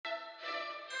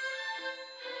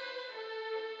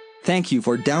Thank you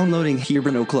for downloading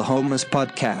Hebron, Oklahoma's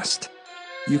podcast.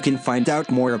 You can find out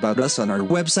more about us on our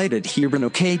website at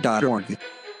hebronok.org.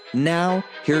 Now,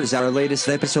 here's our latest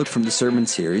episode from the sermon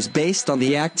series based on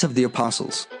the Acts of the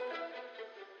Apostles.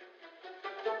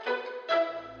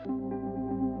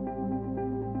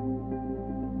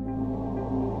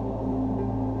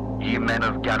 Ye men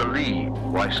of Galilee,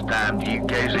 why stand ye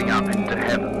gazing up into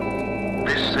heaven?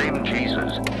 This same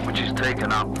Jesus, which is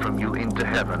taken up from you into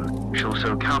heaven, shall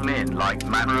so come in like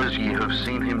manner as ye have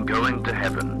seen him go into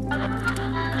heaven.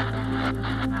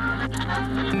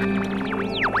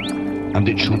 And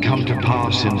it shall come to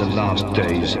pass in the last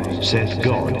days, saith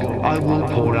God, I will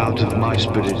pour out of my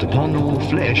Spirit upon all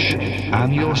flesh,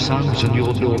 and your sons and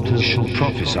your daughters shall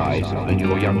prophesy, and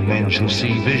your young men shall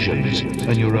see visions,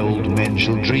 and your old men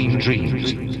shall dream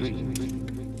dreams.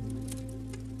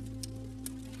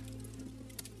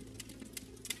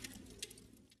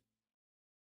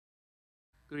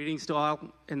 Greetings to all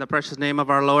in the precious name of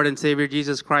our Lord and Savior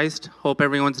Jesus Christ. Hope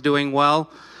everyone's doing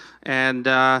well, and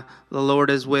the Lord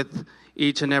is with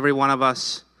each and every one of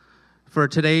us. For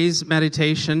today's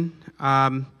meditation,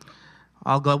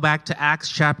 I'll go back to Acts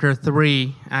chapter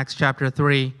 3,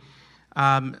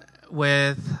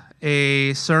 with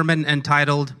a sermon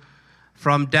entitled,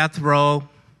 From Death Row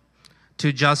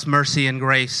to Just Mercy and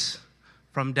Grace.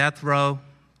 From Death Row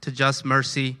to Just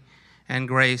Mercy and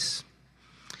Grace.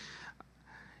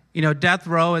 You know, death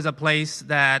row is a place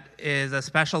that is a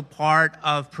special part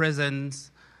of prisons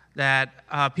that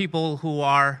people who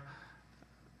are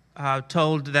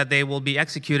told that they will be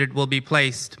executed will be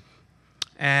placed.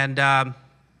 And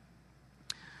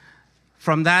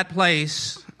from that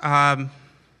place,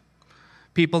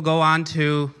 people go on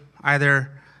to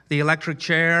either the electric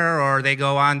chair or they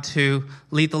go on to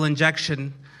lethal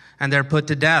injection, and they're put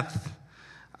to death.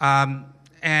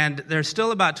 And there's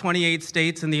still about 28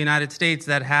 states in the United States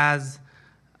that has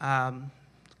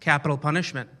capital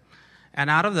punishment. And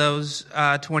out of those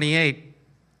 28,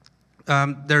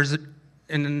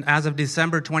 as of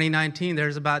December 2019,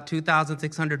 there's about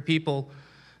 2,600 people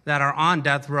that are on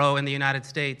death row in the United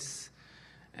States.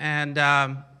 And,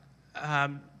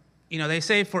 they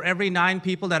say for every 9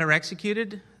 people that are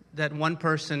executed, that one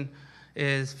person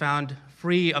is found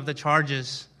free of the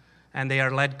charges, and they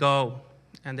are let go.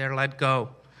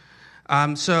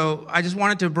 So I just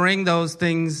wanted to bring those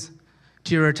things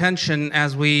to your attention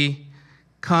as we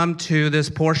come to this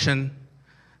portion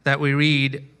that we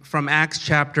read from Acts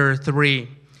chapter 3.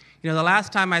 You know, the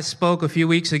last time I spoke a few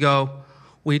weeks ago,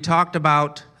 we talked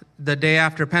about the day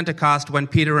after Pentecost when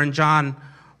Peter and John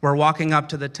were walking up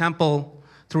to the temple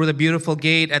through the beautiful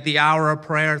gate at the hour of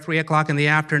prayer, 3 o'clock in the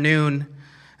afternoon,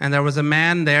 and there was a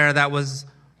man there that was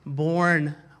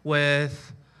born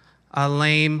with a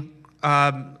lame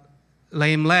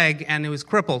leg, and he was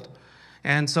crippled.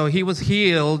 And so he was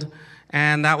healed,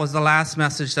 and that was the last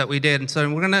message that we did. And so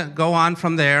we're going to go on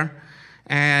from there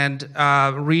and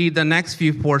read the next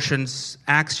few portions,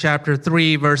 Acts chapter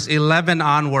 3, verse 11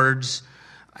 onwards.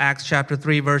 Acts chapter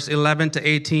 3, verse 11 to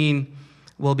 18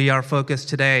 will be our focus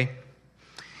today.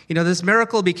 You know, this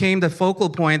miracle became the focal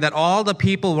point that all the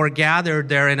people were gathered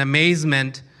there in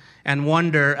amazement and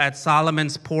wonder at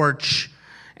Solomon's porch.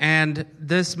 And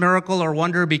this miracle or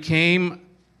wonder became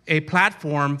a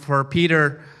platform for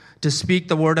Peter to speak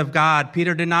the word of God.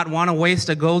 Peter did not want to waste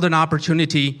a golden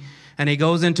opportunity, and he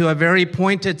goes into a very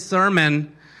pointed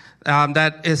sermon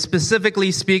that is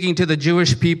specifically speaking to the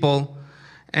Jewish people.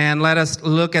 And let us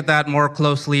look at that more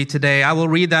closely today. I will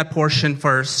read that portion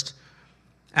first.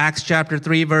 Acts chapter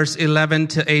 3, verse 11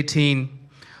 to 18.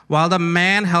 While the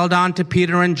man held on to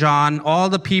Peter and John, all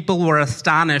the people were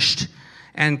astonished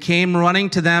and came running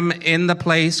to them in the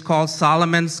place called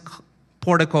Solomon's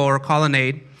portico or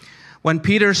colonnade. When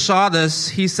Peter saw this,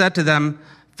 he said to them,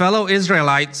 "Fellow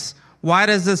Israelites, why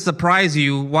does this surprise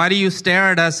you? Why do you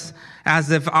stare at us as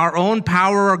if our own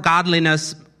power or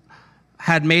godliness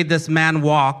had made this man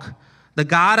walk? The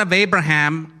God of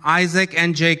Abraham, Isaac,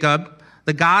 and Jacob,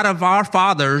 the God of our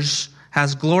fathers,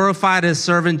 has glorified his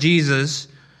servant Jesus.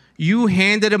 You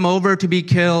handed him over to be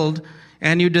killed,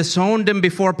 and you disowned him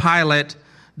before Pilate,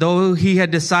 though he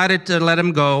had decided to let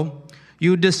him go.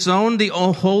 You disowned the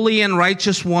holy and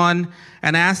righteous one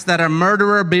and asked that a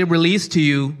murderer be released to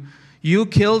you. You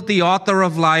killed the author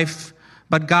of life,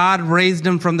 but God raised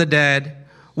him from the dead.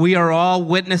 We are all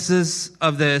witnesses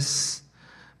of this.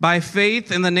 By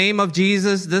faith in the name of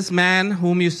Jesus, this man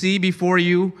whom you see before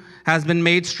you has been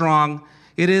made strong.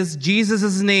 It is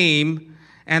Jesus' name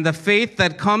and the faith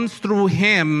that comes through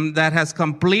him that has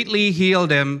completely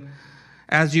healed him,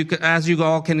 as you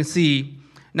all can see.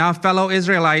 Now, fellow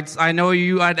Israelites, I know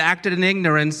you had acted in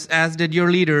ignorance, as did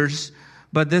your leaders,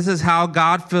 but this is how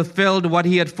God fulfilled what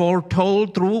he had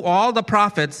foretold through all the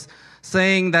prophets,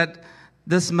 saying that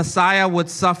this Messiah would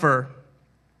suffer.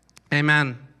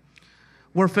 Amen.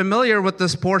 We're familiar with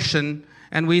this portion,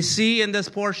 and we see in this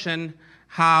portion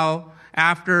how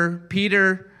after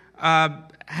Peter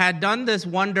had done this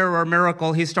wonder or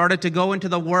miracle, he started to go into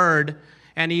the Word,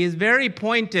 and he is very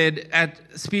pointed at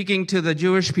speaking to the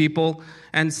Jewish people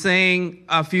and saying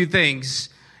a few things.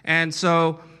 And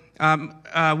so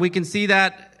we can see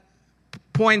that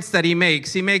points that he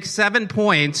makes. He makes 7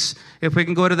 points. If we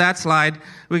can go to that slide,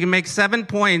 we can make 7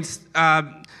 points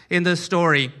in this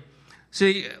story.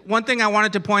 See, one thing I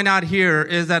wanted to point out here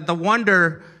is that the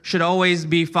wonder should always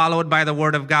be followed by the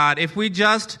Word of God. If we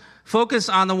just focus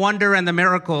on the wonder and the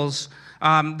miracles,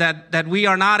 that we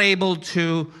are not able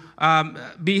to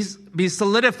be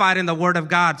solidified in the Word of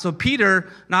God. So Peter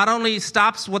not only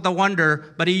stops with the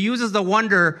wonder, but he uses the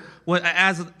wonder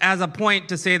as a point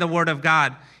to say the Word of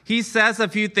God. He says a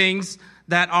few things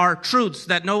that are truths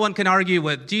that no one can argue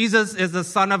with. Jesus is the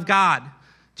Son of God.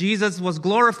 Jesus was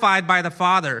glorified by the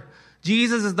Father.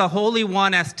 Jesus is the Holy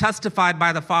One as testified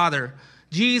by the Father.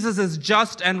 Jesus is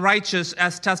just and righteous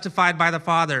as testified by the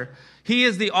Father. He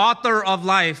is the author of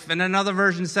life, and another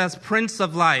version says Prince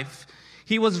of Life.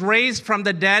 He was raised from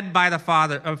the dead by the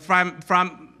Father,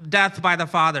 from death by the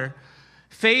Father.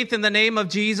 Faith in the name of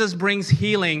Jesus brings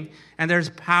healing, and there's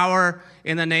power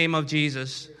in the name of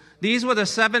Jesus. These were the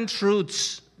 7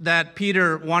 truths that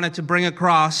Peter wanted to bring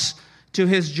across to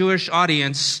his Jewish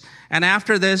audience. And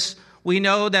after this, we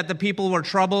know that the people were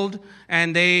troubled,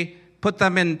 and they put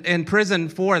them in prison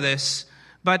for this.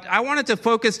 But I wanted to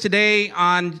focus today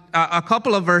on a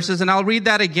couple of verses, and I'll read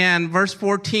that again, verse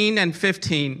 14 and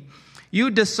 15.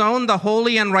 You disown the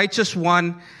holy and righteous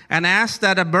one and ask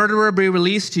that a murderer be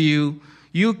released to you.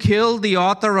 You killed the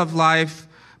author of life,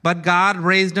 but God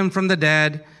raised him from the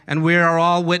dead, and we are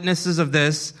all witnesses of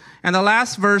this. And the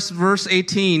last verse, verse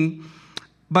 18,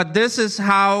 but this is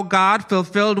how God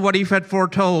fulfilled what he had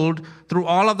foretold through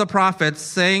all of the prophets,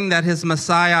 saying that his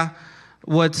Messiah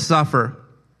would suffer.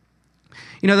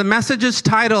 You know, the message's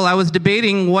title, I was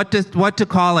debating what to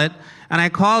call it, and I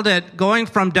called it Going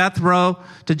from Death Row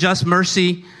to Just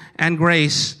Mercy and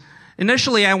Grace.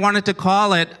 Initially, I wanted to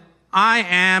call it I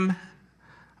Am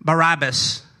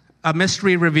Barabbas, a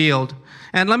mystery revealed.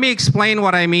 And let me explain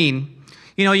what I mean.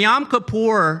 You know, Yom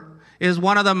Kippur is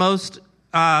one of the most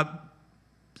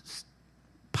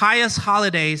pious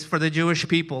holidays for the Jewish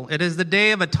people. It is the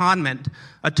Day of Atonement,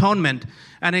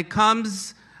 and it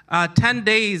comes 10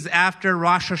 days after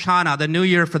Rosh Hashanah, the New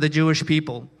Year for the Jewish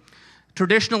people.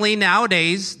 Traditionally,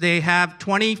 nowadays, they have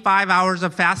 25 hours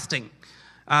of fasting.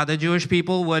 The Jewish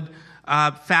people would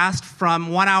fast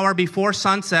from 1 hour before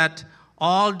sunset,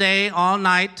 all day, all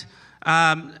night,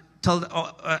 till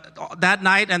that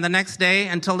night and the next day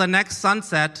until the next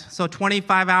sunset, so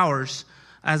 25 hours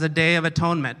as a Day of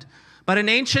Atonement. But in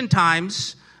ancient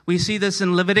times, we see this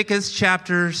in Leviticus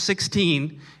chapter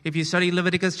 16. If you study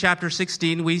Leviticus chapter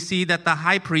 16, we see that the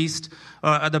high priest,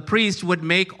 the priest would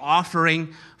make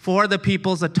offering for the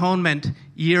people's atonement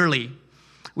yearly.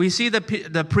 We see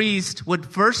the priest would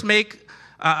first make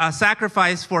a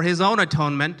sacrifice for his own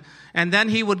atonement, and then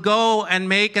he would go and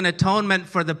make an atonement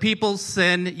for the people's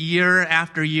sin year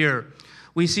after year.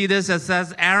 We see this as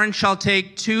says, Aaron shall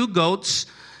take 2 goats,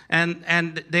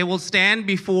 and they will stand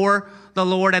before the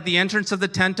Lord at the entrance of the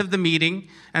tent of the meeting,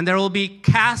 and there will be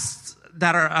lots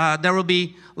that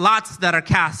are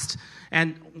cast,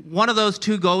 and one of those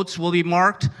 2 goats will be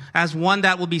marked as one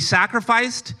that will be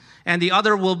sacrificed, and the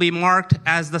other will be marked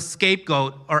as the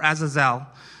scapegoat or Azazel.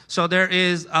 So there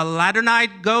is a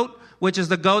ladronite goat, which is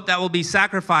the goat that will be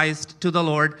sacrificed to the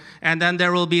Lord, and then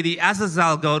there will be the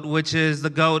Azazel goat, which is the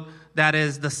goat that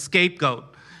is the scapegoat.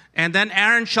 And then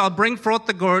Aaron shall bring forth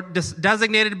the goat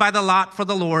designated by the lot for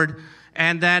the Lord.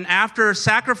 And then after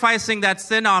sacrificing that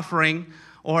sin offering,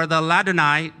 or the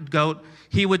ladronite goat,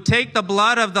 he would take the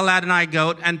blood of the ladronite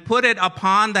goat and put it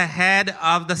upon the head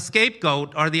of the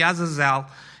scapegoat, or the Azazel.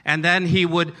 And then he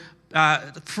would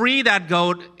free that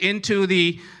goat into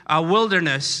the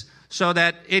wilderness so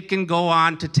that it can go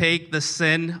on to take the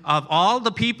sin of all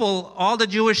the people, all the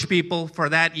Jewish people for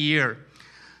that year.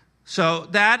 So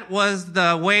that was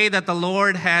the way that the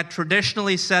Lord had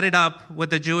traditionally set it up with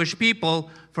the Jewish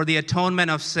people for the atonement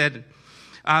of sin.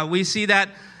 We see that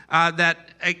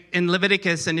in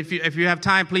Leviticus, and if you have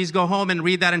time, please go home and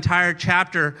read that entire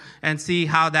chapter and see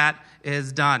how that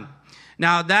is done.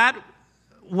 Now that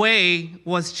way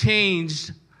was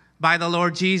changed by the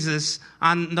Lord Jesus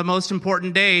on the most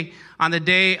important day, on the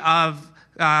day of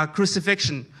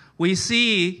crucifixion. We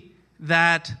see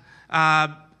that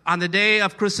on the day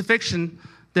of crucifixion,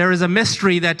 there is a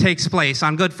mystery that takes place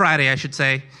on Good Friday, I should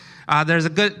say. There is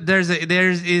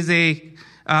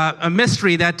a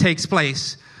mystery that takes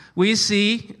place. We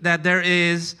see that there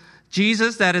is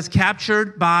Jesus that is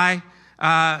captured by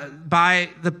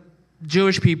the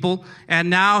Jewish people, and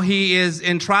now he is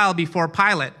in trial before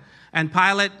Pilate. And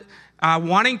Pilate,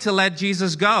 wanting to let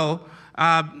Jesus go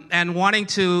and wanting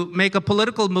to make a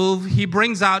political move, he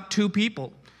brings out two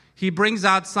people. He brings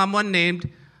out someone named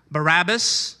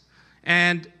Barabbas,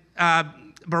 and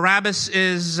Barabbas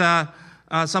is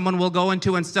someone we'll go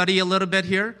into and study a little bit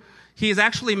here. He is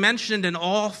actually mentioned in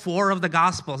all four of the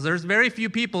Gospels. There's very few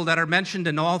people that are mentioned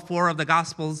in all four of the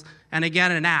Gospels, and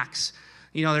again in Acts.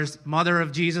 You know, there's mother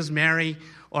of Jesus, Mary,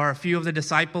 or a few of the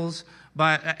disciples,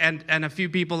 but and a few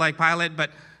people like Pilate, but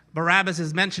Barabbas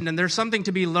is mentioned, and there's something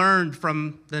to be learned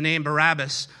from the name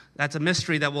Barabbas. That's a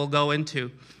mystery that we'll go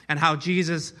into, and how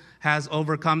Jesus has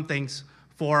overcome things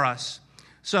for us.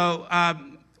 So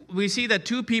we see that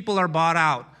two people are bought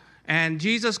out, and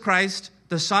Jesus Christ,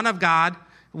 the Son of God,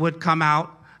 would come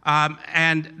out,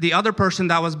 and the other person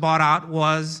that was bought out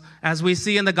was, as we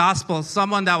see in the Gospel,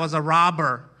 someone that was a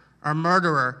robber or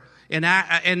murderer. In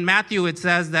Matthew, it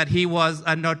says that he was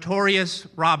a notorious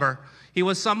robber. He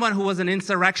was someone who was an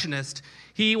insurrectionist.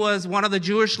 He was one of the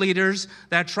Jewish leaders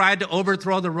that tried to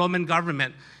overthrow the Roman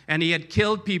government, and he had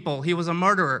killed people. He was a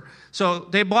murderer. So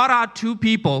they bought out two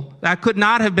people that could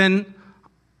not have been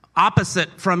opposite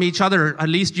from each other, at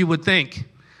least you would think.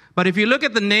 But if you look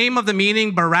at the name of the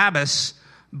meaning, Barabbas,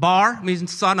 Bar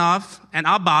means son of, and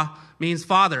Abba means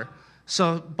father.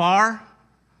 So Bar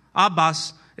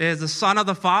Abbas is the son of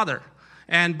the father.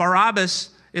 And Barabbas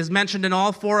is mentioned in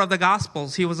all four of the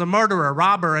Gospels. He was a murderer,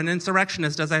 robber, and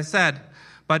insurrectionist, as I said.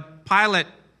 But Pilate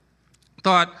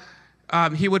thought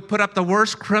he would put up the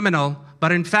worst criminal.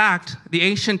 But in fact, the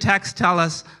ancient texts tell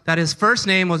us that his first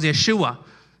name was Yeshua,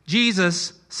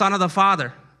 Jesus, son of the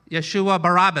Father, Yeshua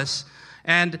Barabbas.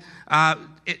 And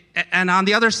on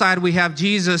the other side, we have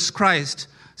Jesus Christ.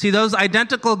 See, those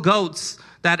identical goats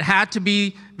that had to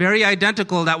be very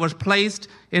identical, that was placed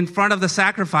in front of the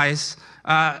sacrifice,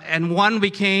 and one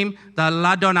became the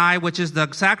Ladonai, which is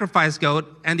the sacrifice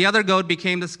goat, and the other goat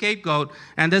became the scapegoat.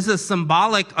 And this is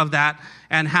symbolic of that,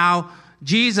 and how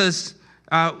Jesus,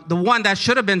 the one that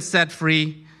should have been set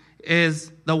free,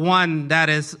 is the one that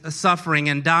is suffering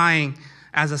and dying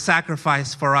as a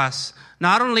sacrifice for us.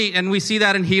 Not only, and we see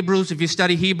that in Hebrews, if you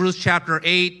study Hebrews chapter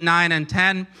 8, 9, and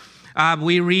 10,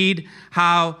 we read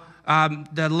how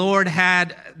the Lord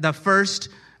had the first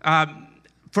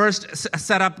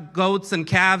set up goats and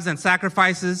calves and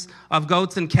sacrifices of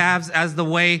goats and calves as the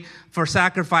way for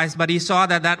sacrifice, but he saw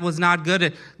that that was not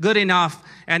good enough,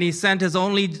 and he sent his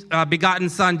only begotten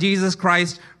Son, Jesus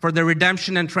Christ, for the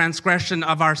redemption and transgression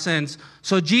of our sins.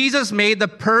 So Jesus made the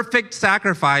perfect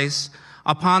sacrifice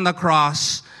upon the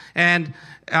cross, and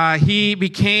he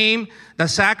became the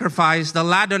sacrifice, the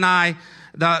Ladonai,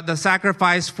 the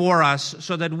sacrifice for us,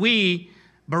 so that we,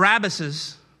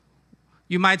 Barabbases,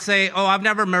 you might say, oh, I've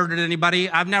never murdered anybody,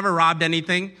 I've never robbed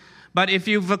anything. But if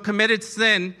you've committed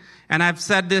sin, and I've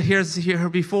said this here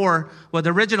before, with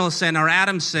original sin or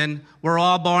Adam's sin, we're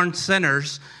all born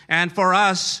sinners. And for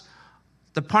us,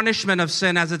 the punishment of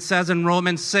sin, as it says in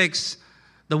Romans 6,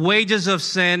 the wages of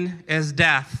sin is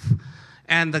death.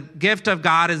 And the gift of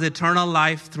God is eternal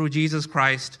life through Jesus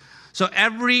Christ. So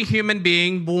every human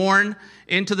being born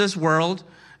into this world,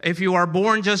 if you are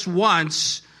born just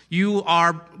once, you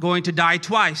are going to die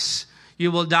twice.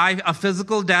 You will die a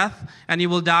physical death, and you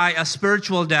will die a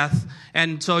spiritual death.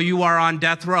 And so you are on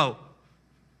death row.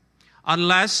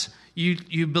 Unless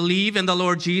you believe in the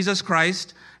Lord Jesus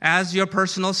Christ as your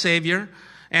personal Savior.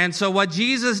 And so what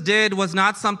Jesus did was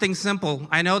not something simple.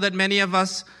 I know that many of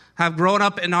us have grown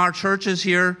up in our churches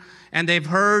here, and they've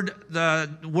heard the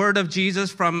word of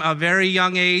Jesus from a very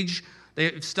young age.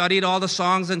 They've studied all the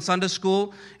songs in Sunday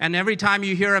school, and every time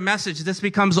you hear a message, this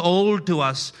becomes old to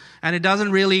us. And it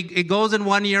goes in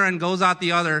one ear and goes out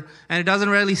the other, and it doesn't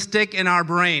really stick in our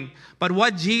brain. But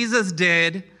what Jesus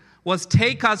did was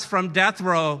take us from death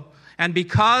row, and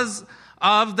because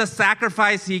of the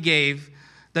sacrifice he gave,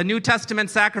 the New Testament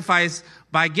sacrifice,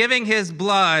 by giving his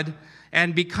blood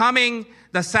and becoming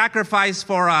the sacrifice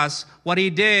for us, what he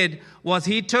did was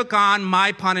he took on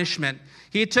my punishment.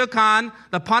 He took on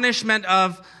the punishment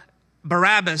of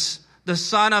Barabbas, the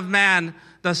son of man,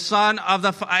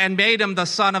 and made him the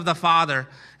son of the Father,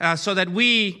 so that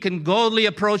we can boldly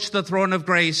approach the throne of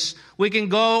grace. We can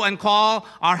go and call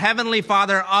our heavenly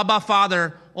Father, Abba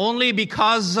Father, only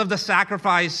because of the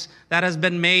sacrifice that has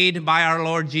been made by our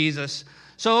Lord Jesus.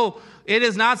 So it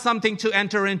is not something to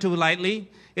enter into lightly.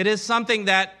 It is something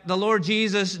that the Lord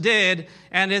Jesus did,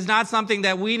 and is not something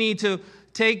that we need to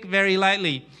take very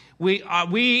lightly.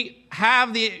 We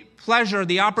have the pleasure,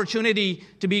 the opportunity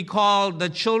to be called the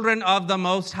children of the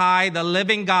Most High, the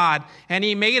living God, and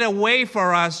he made a way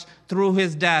for us through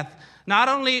his death. Not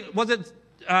only was it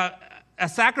a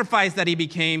sacrifice that he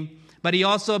became, but he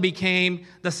also became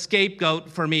the scapegoat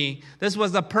for me. This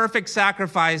was the perfect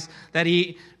sacrifice that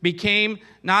he became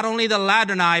not only the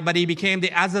Ladonai, but he became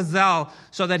the Azazel,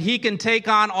 so that he can take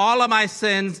on all of my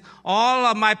sins, all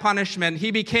of my punishment. He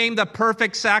became the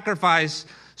perfect sacrifice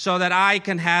so that I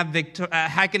can have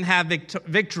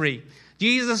victory.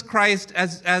 Jesus Christ,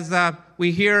 as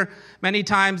we hear many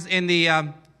times in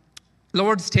the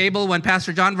Lord's table, when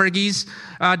Pastor John Verghese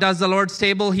does the Lord's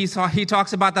table, he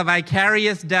talks about the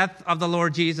vicarious death of the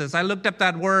Lord Jesus. I looked up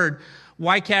that word.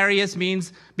 Vicarious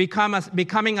means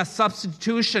becoming a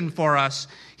substitution for us.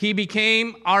 He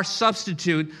became our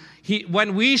substitute.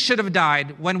 When we should have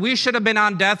died, when we should have been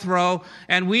on death row,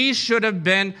 and we should have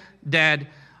been dead,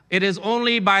 it is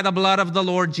only by the blood of the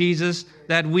Lord Jesus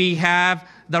that we have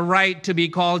the right to be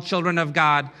called children of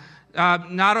God.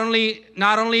 Not only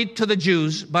to the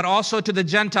Jews, but also to the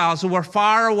Gentiles who were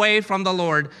far away from the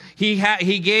Lord. He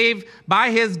gave,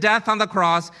 by his death on the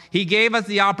cross, he gave us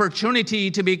the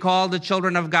opportunity to be called the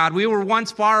children of God. We were once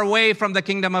far away from the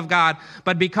kingdom of God,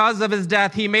 but because of his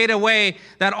death, he made a way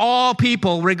that all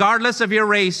people, regardless of your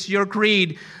race, your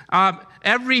creed,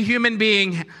 every human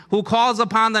being who calls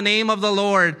upon the name of the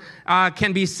Lord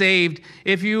can be saved.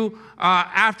 If you,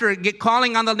 after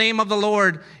calling on the name of the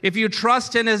Lord, if you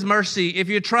trust in his mercy, if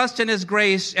you trust in his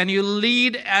grace, and you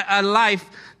lead a life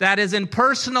that is in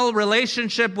personal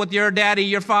relationship with your daddy,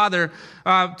 your father,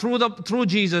 through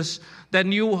Jesus,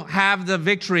 then you have the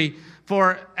victory.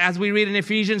 For as we read in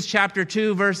Ephesians chapter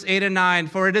 2, verse 8 and 9,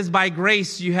 for it is by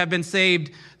grace you have been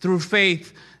saved through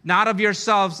faith, not of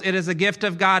yourselves, it is a gift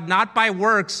of God, not by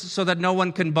works, so that no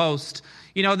one can boast.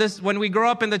 You know, this, when we grow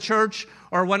up in the church,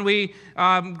 or when we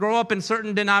grow up in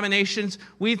certain denominations,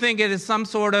 we think it is some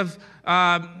sort of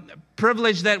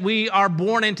privilege that we are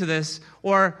born into this.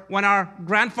 Or when our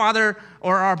grandfather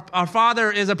or our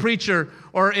father is a preacher,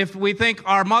 or if we think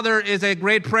our mother is a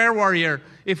great prayer warrior,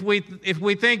 if we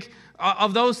think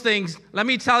of those things, let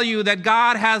me tell you that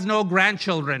God has no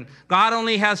grandchildren. God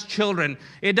only has children.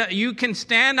 You can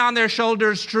stand on their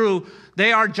shoulders, true.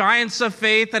 They are giants of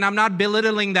faith, and I'm not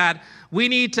belittling that. We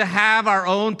need to have our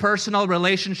own personal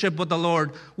relationship with the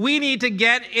Lord. We need to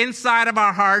get inside of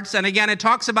our hearts. And again, it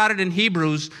talks about it in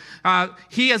Hebrews.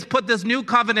 He has put this new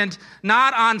covenant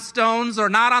not on stones or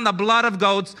not on the blood of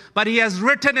goats, but he has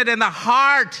written it in the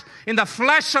heart, in the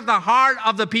flesh of the heart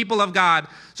of the people of God.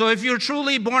 So if you're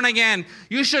truly born again,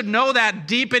 you should know that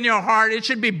deep in your heart. It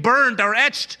should be burned or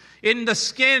etched in the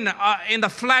skin, in the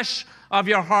flesh of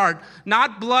your heart.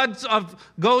 Not bloods of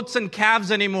goats and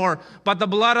calves anymore, but the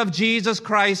blood of Jesus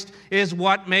Christ is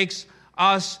what makes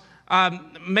us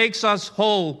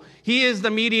whole. He is the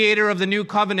mediator of the new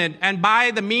covenant, and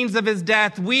by the means of his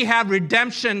death, we have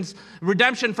redemption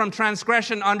from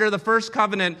transgression under the first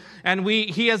covenant, and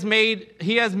he has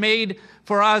made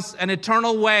for us an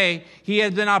eternal way. He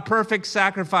has been our perfect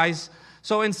sacrifice.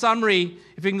 So in summary,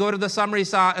 if you can go to the summary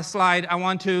slide, I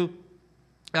want to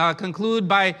conclude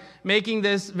by making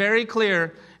this very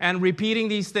clear and repeating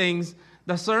these things.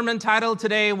 The sermon title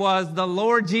today was, "The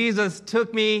Lord Jesus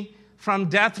took me from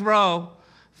death row,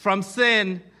 from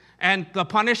sin, and the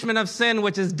punishment of sin,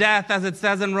 which is death, as it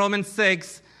says in Romans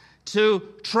 6, to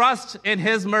trust in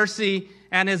his mercy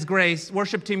and his grace."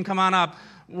 Worship team, come on up.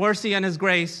 Mercy and his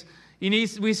grace.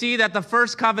 We see that the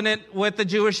first covenant with the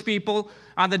Jewish people,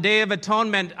 on the Day of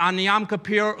Atonement, on Yom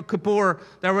Kippur,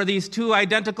 there were these two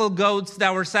identical goats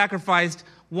that were sacrificed.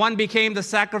 One became the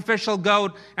sacrificial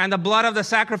goat, and the blood of the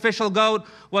sacrificial goat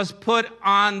was put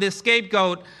on the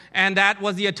scapegoat, and that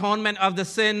was the atonement of the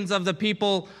sins of the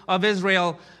people of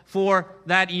Israel for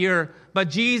that year. But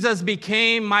Jesus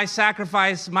became my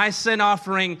sacrifice, my sin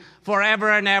offering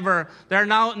forever and ever. There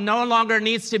no longer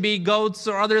needs to be goats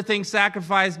or other things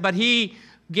sacrificed, but he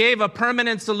gave a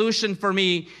permanent solution for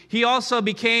me. He also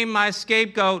became my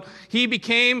scapegoat. He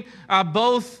became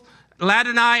both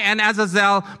Ladonai and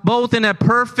Azazel, both in a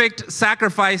perfect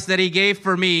sacrifice that he gave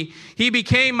for me. He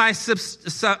became my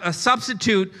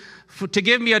substitute to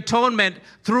give me atonement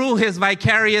through his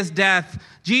vicarious death.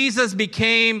 Jesus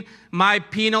became my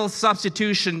penal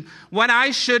substitution. When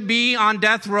I should be on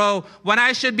death row, when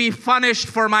I should be punished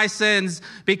for my sins,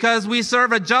 because we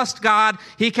serve a just God,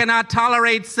 he cannot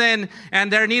tolerate sin,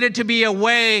 and there needed to be a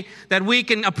way that we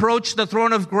can approach the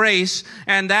throne of grace,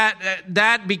 and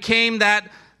that became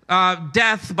that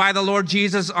death by the Lord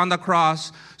Jesus on the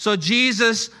cross. So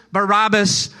Jesus,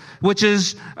 Barabbas, which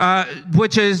is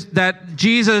that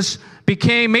Jesus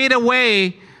made a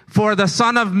way for the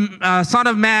Son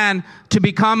of Man to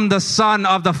become the Son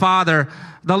of the Father.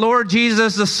 The Lord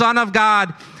Jesus, the Son of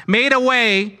God, made a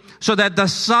way so that the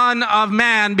Son of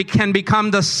Man can become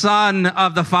the Son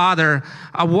of the Father.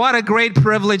 What a great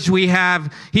privilege we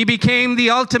have. He became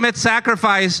the ultimate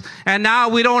sacrifice, and now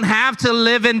we don't have to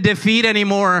live in defeat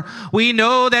anymore. We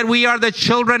know that we are the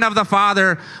children of the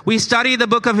Father. We studied the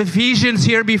book of Ephesians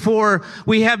here before.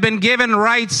 We have been given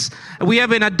rights. We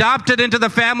have been adopted into the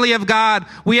family of God.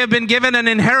 We have been given an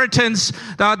inheritance,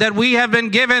 that we have been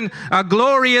given a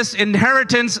glorious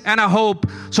inheritance and a hope.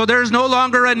 So there's no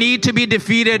longer a need to be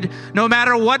defeated. No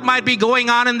matter what might be going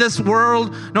on in this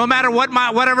world, no matter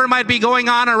whatever might be going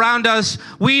on around us,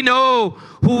 we know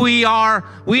who we are.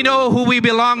 We know who we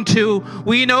belong to.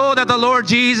 We know that the Lord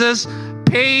Jesus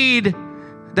paid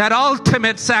that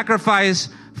ultimate sacrifice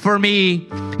for me.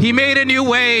 He made a new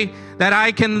way that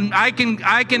I can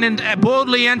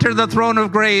boldly enter the throne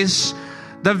of grace.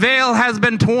 The veil has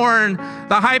been torn.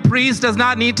 The high priest does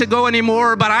not need to go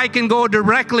anymore, but I can go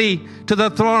directly to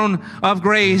the throne of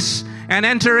grace and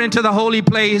enter into the holy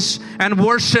place and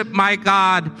worship my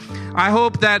God. I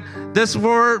hope that this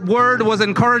word was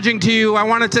encouraging to you. I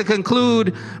wanted to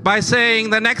conclude by saying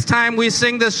the next time we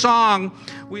sing this song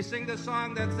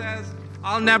that says,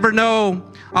 I'll never know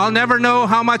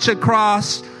how much it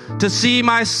costs to see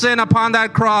my sin upon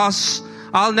that cross.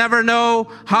 I'll never know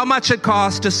how much it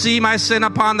costs to see my sin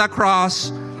upon that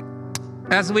cross.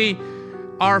 As we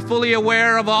are fully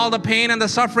aware of all the pain and the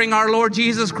suffering our Lord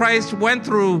Jesus Christ went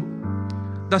through,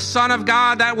 the Son of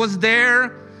God that was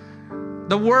there,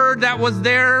 the Word that was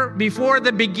there before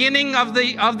the beginning of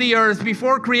the earth,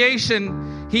 before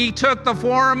creation, He took the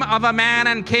form of a man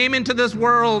and came into this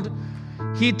world.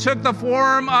 He took the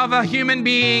form of a human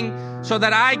being so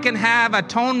that I can have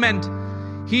atonement.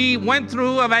 He went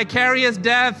through a vicarious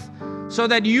death so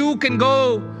that you can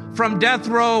go from death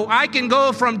row. I can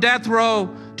go from death row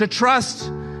to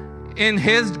trust in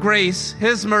His grace,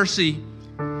 His mercy.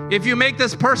 If you make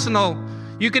this personal,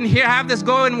 you can have this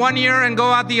go in one ear and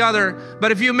go out the other.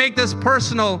 But if you make this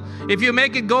personal, if you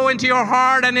make it go into your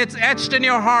heart and it's etched in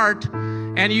your heart,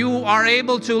 and you are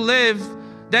able to live,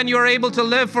 then you're able to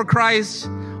live for Christ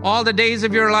all the days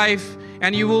of your life,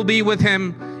 and you will be with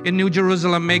Him in New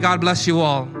Jerusalem. May God bless you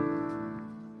all.